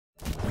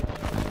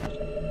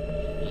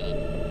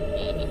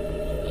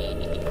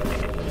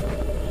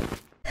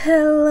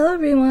Hello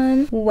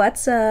everyone,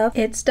 what's up?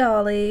 It's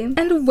Dolly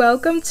and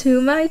welcome to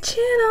my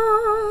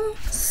channel.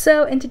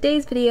 So in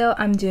today's video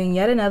I'm doing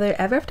yet another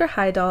Ever After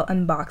High doll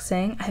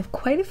unboxing. I have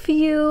quite a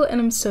few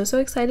and I'm so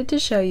excited to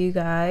show you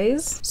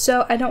guys.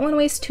 So I don't want to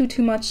waste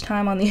too much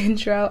time on the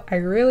intro. I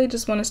really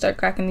just want to start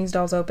cracking these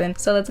dolls open,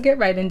 so let's get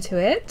right into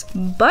it.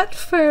 But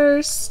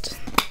first,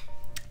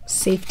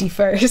 safety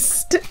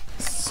first.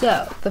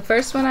 So the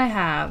first one I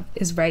have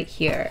is right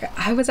here.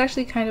 I was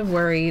actually kind of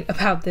worried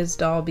about this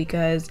doll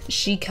because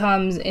she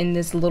comes in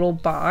this little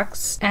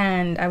box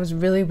and I was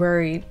really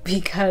worried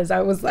because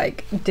I was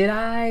like, did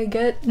I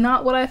get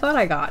not what I thought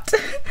I got?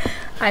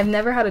 I've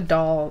never had a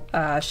doll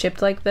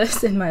shipped like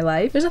this in my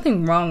life. There's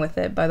nothing wrong with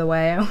it, by the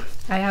way.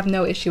 I have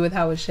no issue with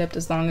how it's shipped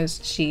as long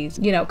as she's,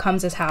 you know,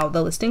 comes as how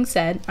the listing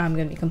said. I'm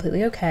gonna be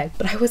completely okay.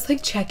 But I was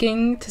like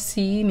checking to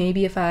see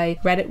maybe if I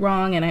read it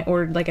wrong and I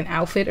ordered like an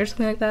outfit or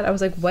something like that. I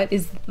was like, what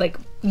is, like,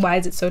 why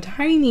is it so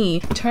tiny?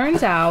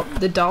 Turns out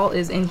the doll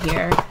is in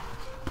here.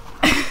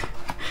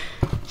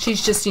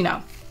 She's just, you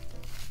know,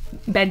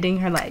 bending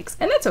her legs,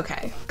 and that's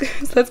okay.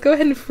 So let's go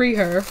ahead and free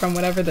her from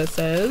whatever this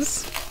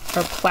is.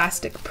 Her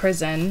plastic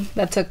prison.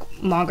 That took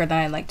longer than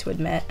I'd like to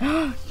admit.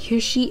 Here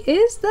she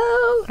is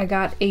though. I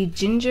got a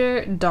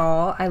Ginger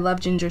doll. I love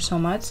Ginger so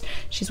much.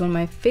 She's one of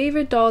my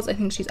favorite dolls. I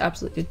think she's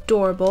absolutely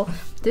adorable.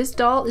 This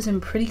doll is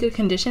in pretty good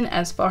condition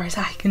as far as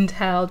I can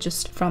tell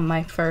just from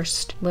my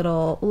first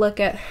little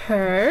look at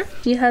her.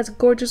 She has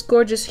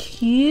gorgeous,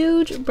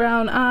 huge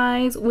brown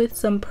eyes with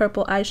some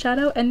purple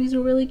eyeshadow and these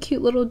really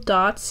cute little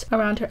dots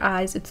around her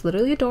eyes. It's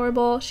literally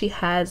adorable. She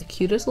has the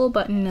cutest little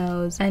button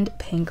nose and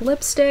pink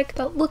lipstick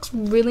that looks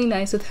really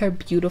nice with her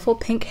beautiful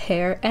pink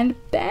hair and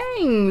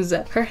bangs.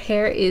 Her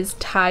hair is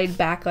tied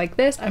back like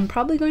this. I'm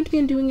probably going to be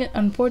undoing it,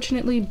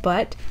 unfortunately,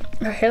 but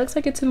her hair looks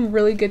like it's in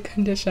really good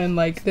condition.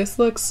 Like, this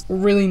looks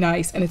really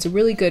nice and it's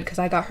really good because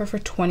I got her for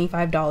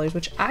 $25,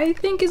 which I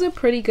think is a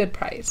pretty good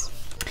price.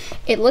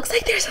 It looks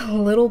like there's a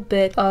little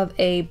bit of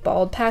a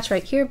bald patch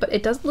right here, but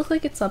it doesn't look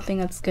like it's something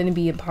that's going to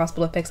be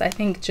impossible to fix. I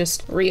think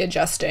just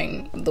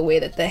readjusting the way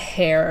that the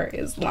hair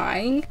is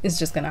lying is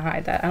just going to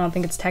hide that. I don't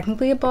think it's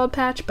technically a bald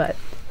patch, but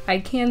I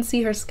can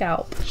see her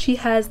scalp. She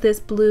has this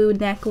blue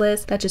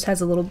necklace that just has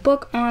a little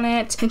book on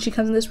it, and she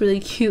comes in this really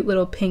cute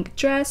little pink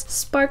dress,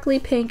 sparkly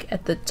pink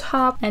at the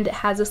top, and it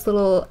has this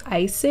little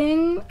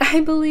icing,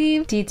 I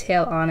believe,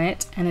 detail on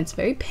it, and it's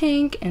very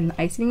pink, and the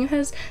icing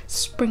has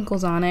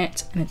sprinkles on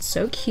it, and it's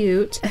so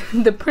cute.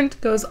 The print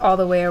goes all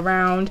the way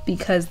around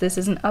because this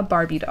isn't a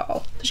Barbie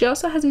doll. She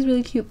also has these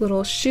really cute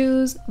little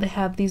shoes. They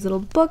have these little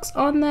books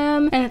on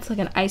them, and it's like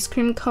an ice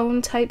cream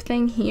cone type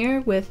thing here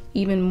with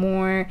even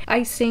more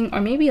icing, or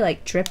maybe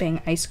like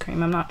dripping ice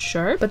cream, I'm not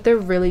sure, but they're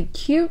really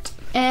cute.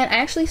 And I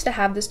actually used to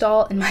have this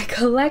doll in my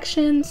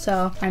collection,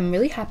 so I'm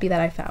really happy that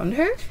I found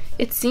her.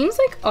 It seems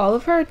like all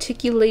of her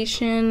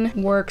articulation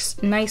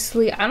works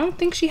nicely. I don't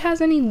think she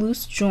has any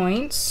loose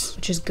joints,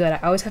 which is good. I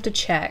always have to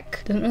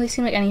check. Doesn't really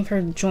seem like any of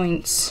her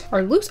joints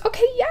are loose.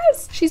 Okay,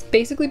 yes! She's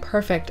basically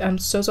perfect. I'm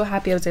so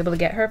happy I was able to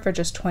get her for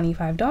just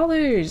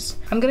 $25.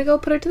 I'm gonna go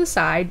put her to the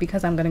side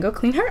because I'm gonna go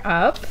clean her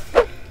up.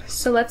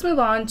 So let's move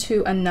on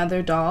to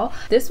another doll.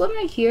 This one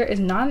right here is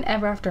not an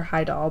Ever After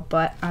High doll,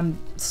 but I'm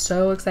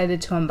so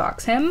excited to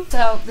unbox him.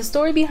 So the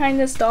story behind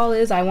this doll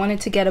is I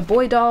wanted to get a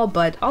boy doll,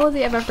 but all of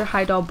the Ever After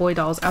High doll boy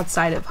dolls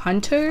outside of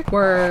Hunter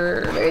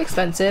were very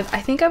expensive. I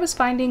think I was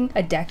finding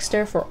a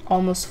Dexter for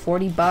almost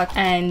 40 bucks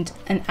and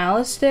an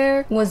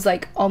Alistair was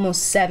like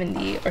almost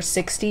 70 or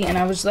 60, and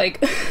I was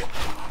like,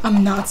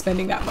 I'm not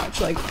spending that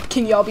much. Like,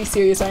 can y'all be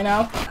serious right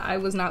now? I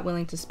was not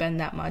willing to spend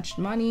that much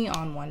money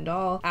on one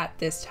doll at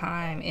this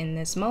time in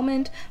this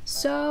moment.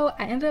 So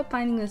I ended up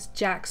finding this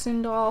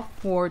Jackson doll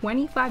for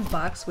 25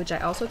 bucks, which I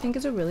also think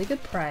is a really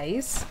good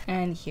price.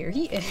 And here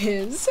he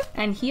is.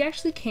 And he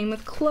actually came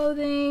with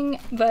clothing,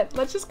 but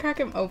let's just crack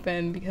him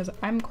open because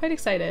I'm quite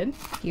excited.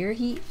 Here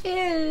he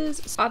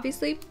is.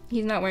 Obviously,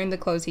 he's not wearing the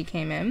clothes he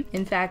came in.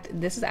 In fact,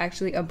 this is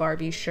actually a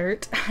Barbie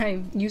shirt.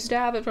 I used to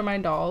have it for my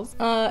dolls.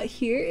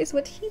 Here is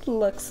what he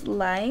looks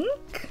like.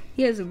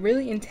 He has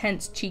really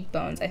intense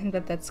cheekbones. I think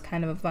that that's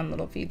kind of a fun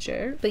little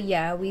feature. But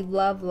yeah, we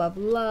love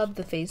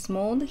the face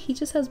mold. He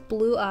just has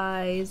blue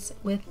eyes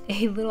with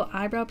a little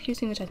eyebrow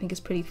piercing, which I think is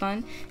pretty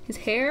fun. His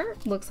hair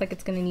looks like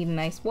it's gonna need a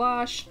nice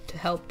wash to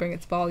help bring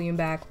its volume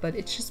back, but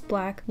it's just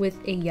black with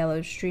a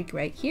yellow streak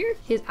right here.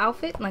 His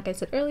outfit, like I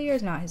said earlier,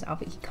 is not his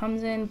outfit he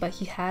comes in, but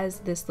he has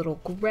this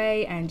little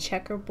gray and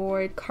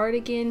checkerboard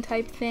cardigan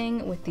type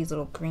thing with these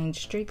little green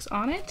streaks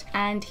on it.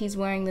 And he's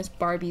wearing this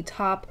Barbie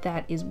top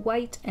that is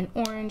white and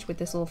orange with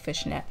this little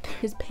fishnet.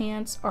 His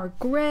pants are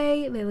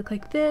gray, they look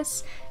like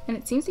this, and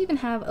it seems to even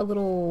have a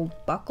little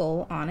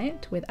buckle on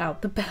it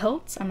without the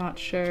belt. I'm not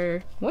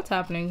sure what's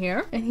happening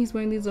here. And he's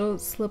wearing these little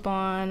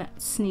slip-on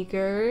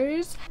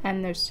sneakers,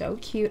 and they're so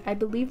cute. I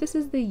believe this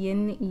is the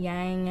yin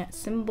yang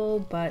symbol,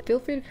 but feel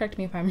free to correct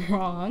me if I'm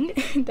wrong.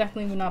 It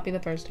definitely would not be the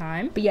first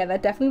time. But yeah,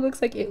 that definitely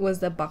looks like it was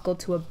the buckle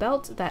to a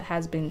belt that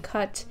has been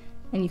cut,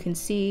 and you can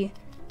see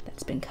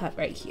that's been cut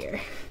right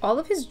here. All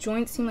of his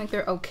joints seem like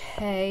they're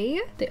okay.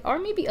 They are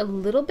maybe a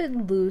little bit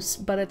loose,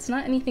 but it's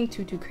not anything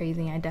too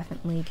crazy. I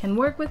definitely can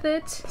work with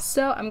it.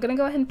 So I'm gonna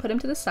go ahead and put him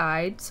to the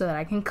side so that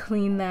I can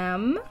clean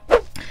them.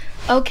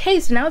 Okay,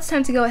 so now it's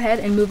time to go ahead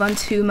and move on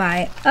to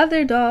my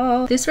other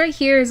doll. This right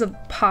here is a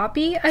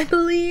Poppy, I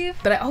believe,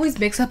 but I always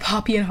mix up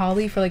Poppy and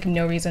Holly for like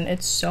no reason.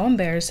 It's so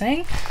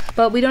embarrassing,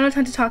 but we don't have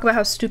time to talk about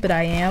how stupid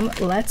I am.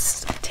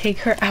 Let's take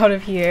her out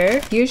of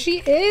here. Here she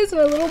is,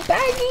 my little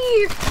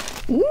baggie.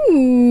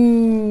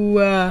 Ooh,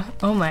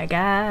 oh my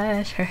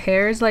gosh, her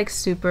hair is like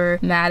super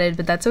matted,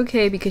 but that's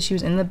okay because she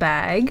was in the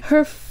bag.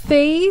 Her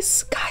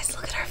face, guys,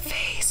 look at her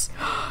face.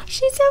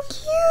 She's so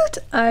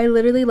cute. I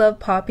literally love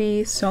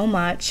Poppy so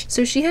much.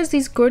 So she has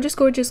these gorgeous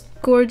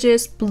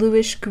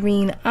bluish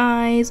green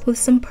eyes with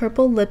some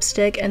purple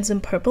lipstick and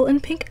some purple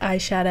and pink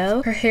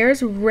eyeshadow. Her hair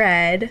is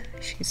red.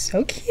 She's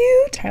so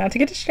cute. Try not to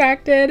get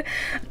distracted,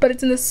 but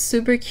it's in this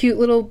super cute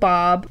little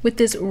bob with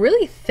this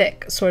really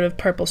thick sort of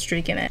purple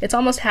streak in it. It's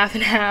almost half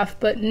and half,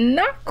 but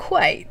not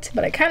quite,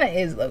 but it kind of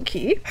is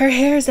low-key. Her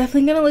hair is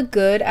definitely gonna look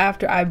good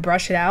after I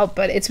brush it out,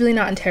 but it's really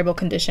not in terrible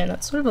condition.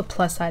 That's sort of a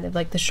plus side of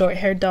like the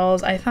short-haired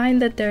dolls. I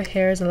find that their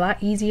hair is a lot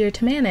easier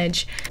to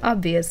manage.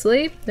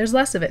 Obviously, there's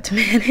less of it to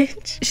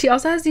manage. She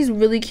also has these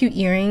really cute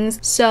earrings.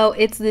 So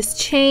it's this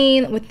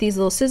chain with these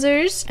little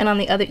scissors, and on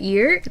the other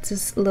ear, it's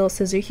this little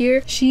scissor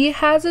here. She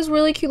has this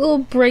really cute little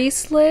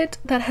bracelet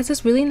that has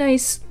this really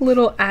nice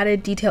little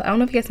added detail. I don't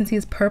know if you guys can see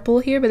this purple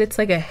here, but it's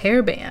like a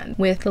hairband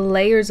with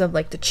layers of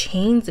like the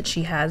chains that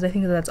she has. I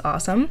think that's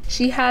awesome.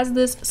 She has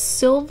this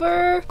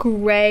silver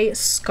gray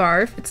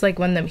scarf. It's like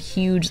one of them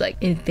huge like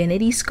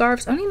infinity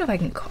scarves. I don't even know if I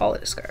can call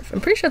it a scarf.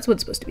 I'm pretty sure that's what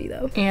it's supposed to be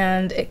though.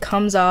 And it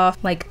comes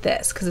off like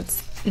this because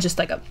it's just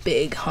like a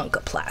big hunk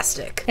of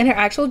plastic. And her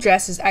actual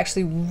dress is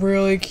actually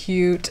really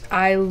cute.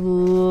 I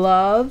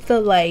love the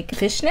like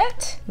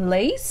fishnet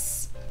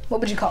lace. What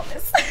would you call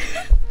this?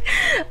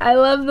 I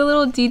love the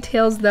little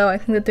details though. I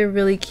think that they're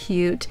really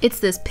cute. It's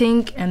this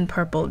pink and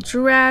purple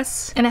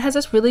dress, and it has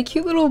this really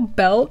cute little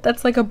belt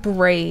that's like a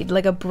braid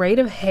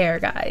of hair,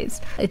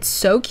 guys. It's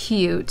so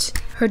cute.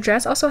 Her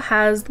dress also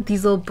has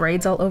these little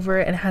braids all over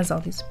it and has all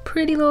these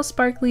pretty little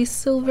sparkly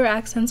silver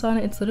accents on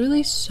it. It's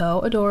literally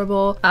so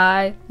adorable.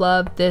 I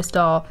love this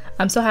doll.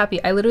 I'm so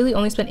happy. I literally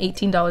only spent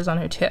 $18 on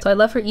her too, so I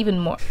love her even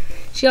more.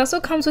 She also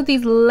comes with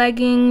these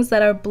leggings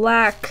that are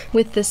black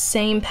with the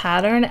same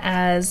pattern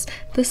as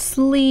the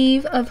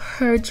sleeve of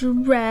her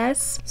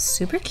dress.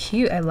 Super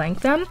cute. I like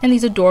them. And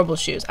these adorable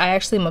shoes. I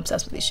actually am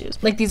obsessed with these shoes.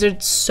 Like, these are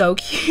so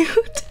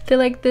cute. They're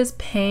like this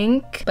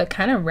pink, but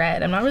kind of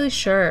red. I'm not really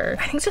sure.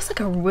 I think it's just like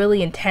a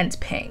really intense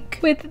pink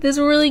with this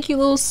really cute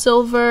little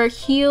silver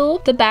heel.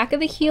 The back of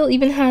the heel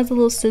even has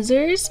little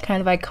scissors, kind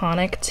of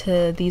iconic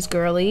to these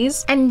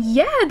girlies. And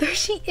yeah, there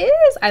she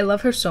is. I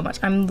love her so much.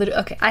 I'm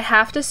literally, okay, I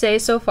have to say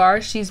so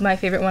far, she's my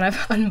favorite one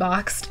I've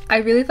unboxed. I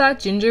really thought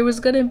Ginger was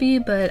gonna be,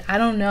 but I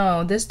don't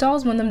know. This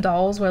doll's one of them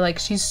dolls where like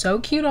she's so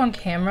cute on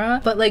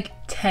camera, but like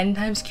 10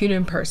 times cuter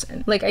in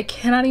person. Like, I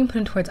cannot even put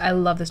into words. I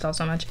love this doll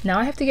so much. Now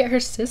I have to get her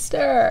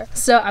sister.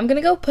 So I'm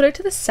gonna go put her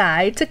to the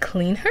side to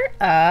clean her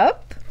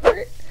up.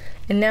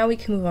 And now we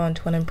can move on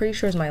to what I'm pretty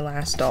sure is my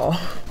last doll.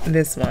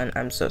 This one,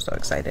 I'm so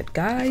excited.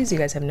 Guys, you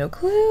guys have no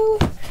clue.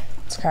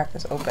 Let's crack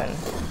this open.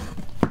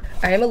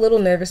 I am a little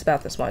nervous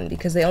about this one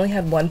because they only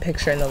had one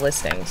picture in the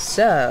listing,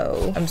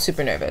 so I'm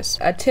super nervous.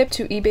 A tip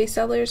to eBay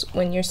sellers: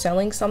 when you're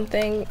selling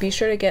something, be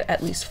sure to get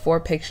at least 4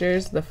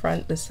 pictures, the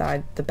front, the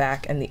side, the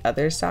back, and the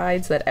other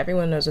side, so that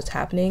everyone knows what's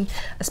happening,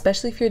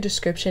 especially if your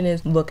description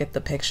is look at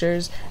the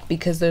pictures,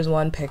 because there's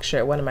one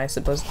picture. What am I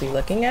supposed to be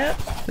looking at?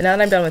 But now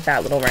that I'm done with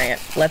that little rant,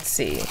 let's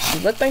see. She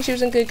looked like she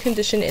was in good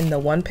condition in the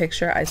one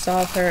picture I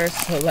saw of her,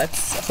 so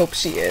let's hope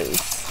she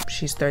is.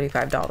 She's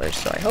 $35,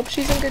 so I hope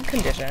she's in good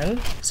condition.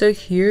 So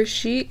here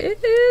she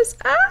is.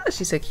 Ah,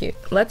 she's so cute.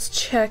 Let's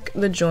check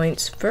the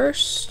joints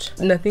first.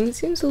 Nothing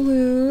seems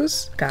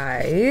loose.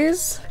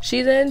 Guys,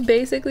 she's in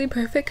basically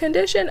perfect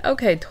condition.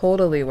 Okay,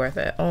 totally worth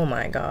it. Oh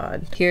my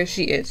god. Here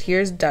she is.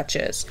 Here's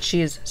Duchess.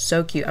 She is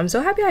so cute. I'm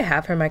so happy I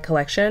have her in my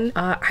collection.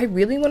 I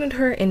really wanted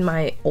her in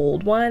my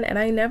old one and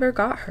I never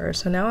got her,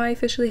 so now I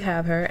officially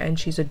have her and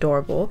she's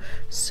adorable.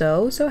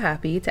 So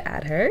happy to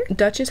add her.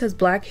 Duchess has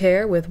black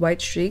hair with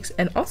white streaks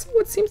and also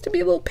what seems to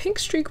be a little pink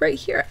streak right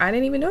here. I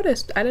didn't even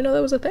notice. I didn't know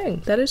that was a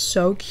thing. That is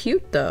so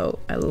cute though.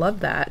 I love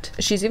that.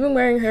 She's even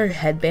wearing her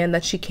headband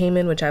that she came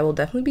in, which I will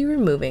definitely be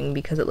removing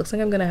because it looks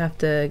like I'm gonna have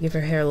to give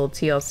her hair a little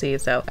TLC,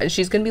 so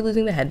she's gonna be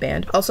losing the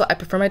headband. Also, I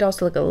prefer my dolls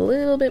to look a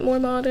little bit more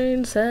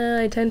modern,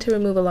 so I tend to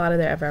remove a lot of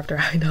their ever after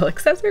high doll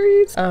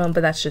accessories, but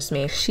that's just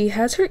me. She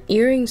has her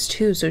earrings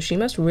too, so she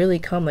must really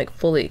come like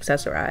fully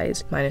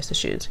accessorized, minus the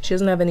shoes. She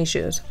doesn't have any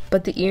shoes,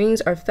 but the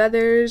earrings are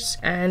feathers,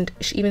 and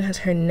she even has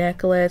her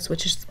necklace,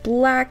 which is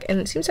black, and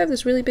it seems to have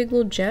this really big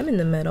little gem in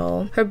the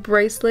middle. Her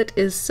bracelet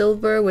is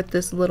silver with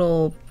this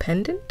little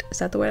pendant. Is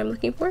that the word I'm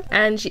looking for?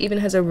 And she even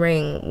has a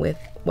ring with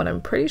what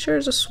I'm pretty sure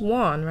is a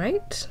swan,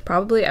 right?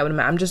 Probably,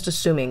 I'm just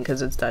assuming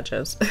because it's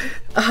Duchess.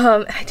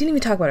 I didn't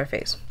even talk about her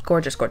face.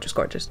 Gorgeous, gorgeous,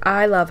 gorgeous.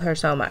 I love her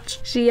so much.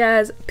 She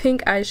has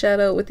pink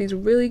eyeshadow with these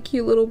really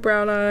cute little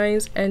brown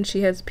eyes, and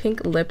she has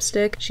pink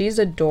lipstick. She's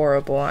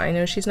adorable. I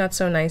know she's not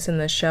so nice in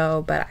the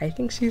show, but I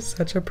think she's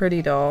such a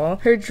pretty doll.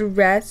 Her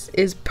dress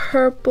is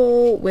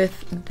purple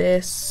with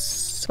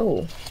this,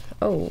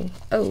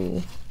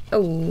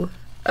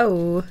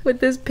 with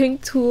this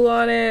pink tulle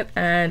on it,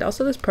 and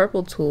also this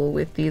purple tulle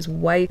with these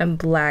white and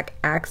black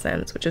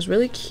accents, which is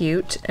really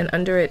cute. And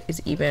under it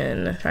is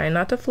even, trying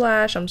not to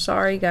flash, I'm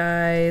sorry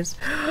guys,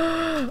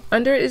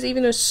 under it is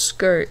even a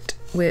skirt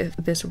with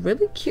this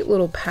really cute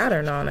little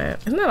pattern on it.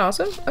 Isn't that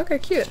awesome? Okay,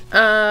 cute.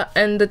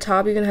 And the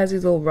top even has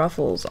these little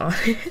ruffles on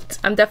it.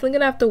 I'm definitely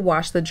gonna have to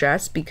wash the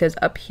dress because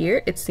up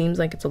here it seems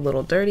like it's a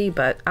little dirty,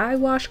 but I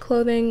wash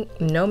clothing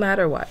no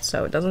matter what,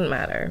 so it doesn't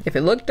matter. If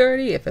it looked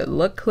dirty, if it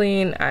looked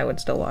clean, I would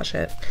still wash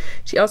it.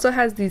 She also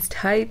has these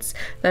tights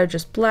that are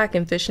just black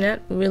and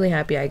fishnet. Really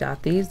happy I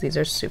got these. These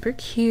are super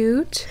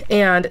cute.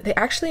 And they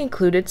actually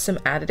included some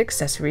added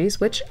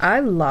accessories, which I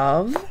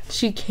love.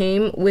 She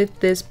came with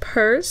this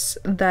purse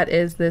that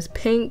is this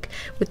pink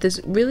with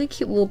this really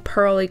cute little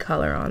pearly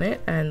color on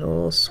it, and the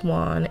little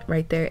swan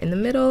right there in the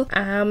middle.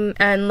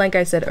 And like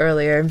I said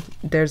earlier,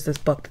 there's this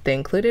book that they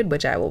included,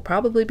 which I will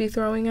probably be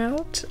throwing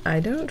out.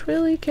 I don't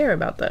really care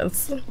about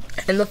this.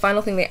 And the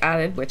final thing they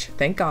added, which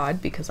thank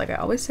God, because like I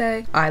always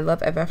say, I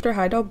love Ever After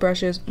High Doll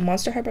brushes.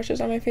 Monster High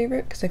brushes are my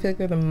favorite because I feel like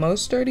they're the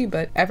most sturdy,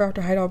 but Ever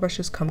After High Doll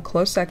brushes come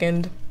close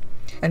second.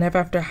 And Ever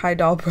After High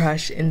Doll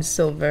brush in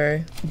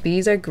silver.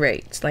 These are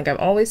great. Like I'm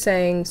always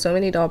saying, so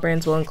many doll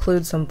brands will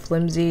include some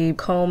flimsy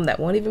comb that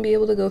won't even be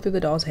able to go through the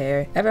doll's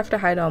hair. Ever After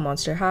High Doll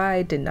Monster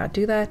High did not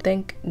do that.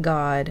 Thank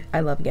God. I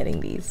love getting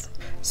these.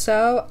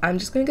 So I'm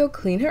just gonna go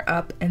clean her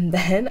up and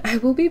then I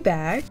will be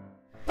back.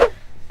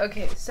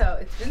 Okay, so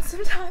it's been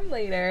some time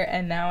later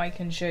and now I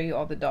can show you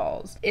all the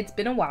dolls. It's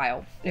been a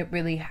while. It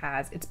really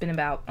has. It's been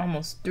about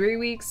almost 3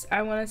 weeks,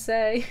 I want to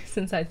say,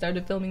 since I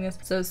started filming this.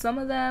 So some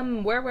of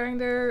them were wearing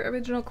their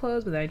original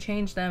clothes, but then I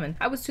changed them and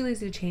I was too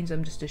lazy to change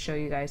them just to show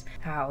you guys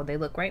how they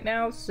look right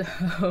now. So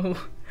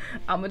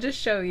I'm gonna just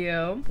show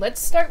you.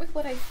 Let's start with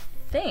what I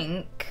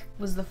think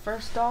was the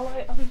first doll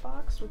I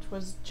unboxed, which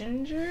was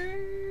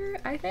Ginger,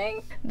 I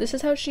think. This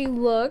is how she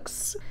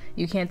looks.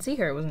 You can't see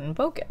her, it wasn't in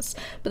focus,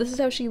 but this is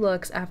how she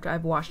looks after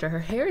I've washed her. Her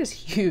hair is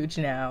huge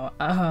now,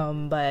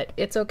 but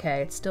it's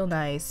okay, it's still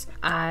nice.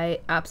 I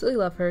absolutely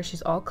love her.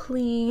 She's all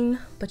clean,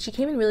 but she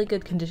came in really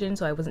good condition,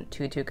 so I wasn't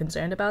too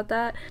concerned about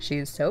that.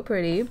 She's so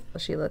pretty.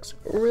 She looks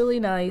really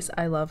nice.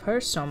 I love her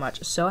so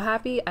much. So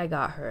happy I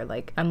got her.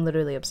 Like, I'm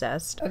literally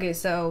obsessed. Okay,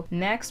 so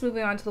next,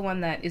 moving on to the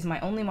one that is my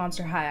only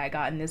Monster High I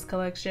got in this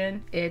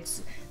collection.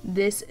 It's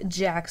this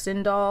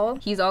Jackson doll.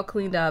 He's all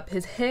cleaned up.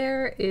 His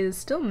hair is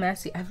still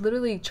messy. I've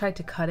literally tried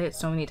to cut it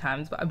so many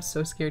times, but I'm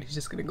so scared he's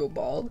just gonna go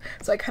bald.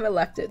 So I kind of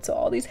left it. So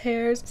all these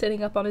hairs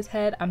sitting up on his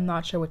head, I'm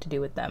not sure what to do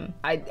with them.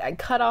 I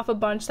cut off a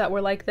bunch that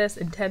were like this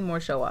and 10 more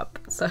show up.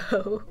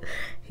 So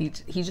he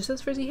just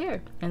has frizzy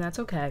hair and that's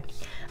okay.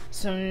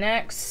 So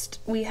next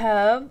we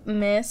have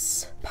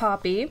Miss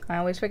Poppy. I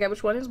always forget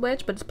which one is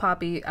which, but it's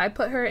Poppy. I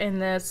put her in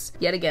this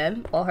yet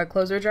again while her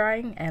clothes are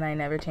drying and I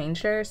never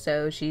changed her.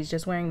 So she's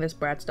just wearing this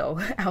Bratz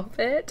doll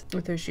outfit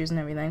with her shoes and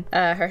everything.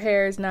 Her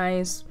hair is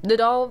nice. The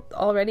doll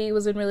already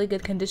was in really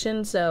good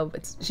condition, so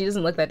she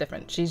doesn't look that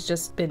different. She's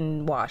just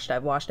been washed.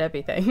 I've washed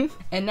everything.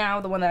 And now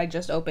the one that I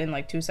just opened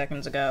like 2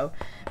 seconds ago,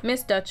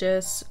 Miss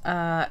Duchess.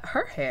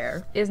 Her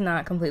hair is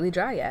not completely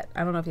dry yet.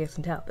 I don't know if you guys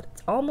can tell, but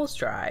it's almost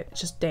dry.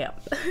 It's just damp.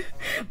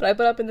 But I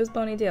put up in this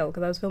ponytail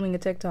because I was filming a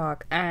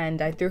TikTok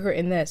and I threw her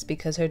in this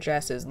because her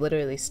dress is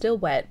literally still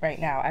wet right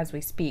now as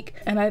we speak.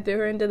 And I threw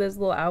her into this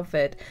little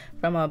outfit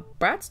from a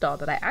Bratz doll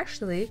that I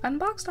actually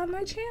unboxed on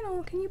my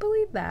channel. Can you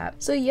believe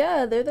that? So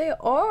yeah, there they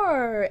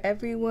are.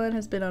 Everyone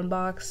has been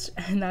unboxed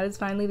and that is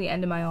finally the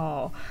end of my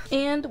haul.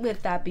 And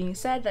with that being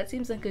said, that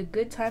seems like a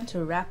good time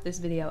to wrap this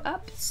video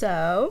up.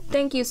 So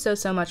thank you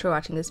so much for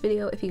watching this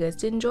video. If you guys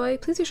did enjoy,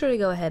 please be sure to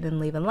go ahead and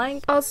leave a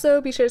like. Also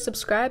be sure to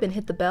subscribe and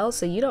hit the bell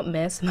so you don't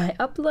miss my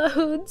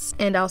uploads.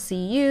 And I'll see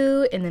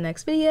you in the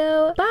next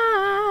video.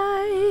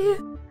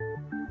 Bye!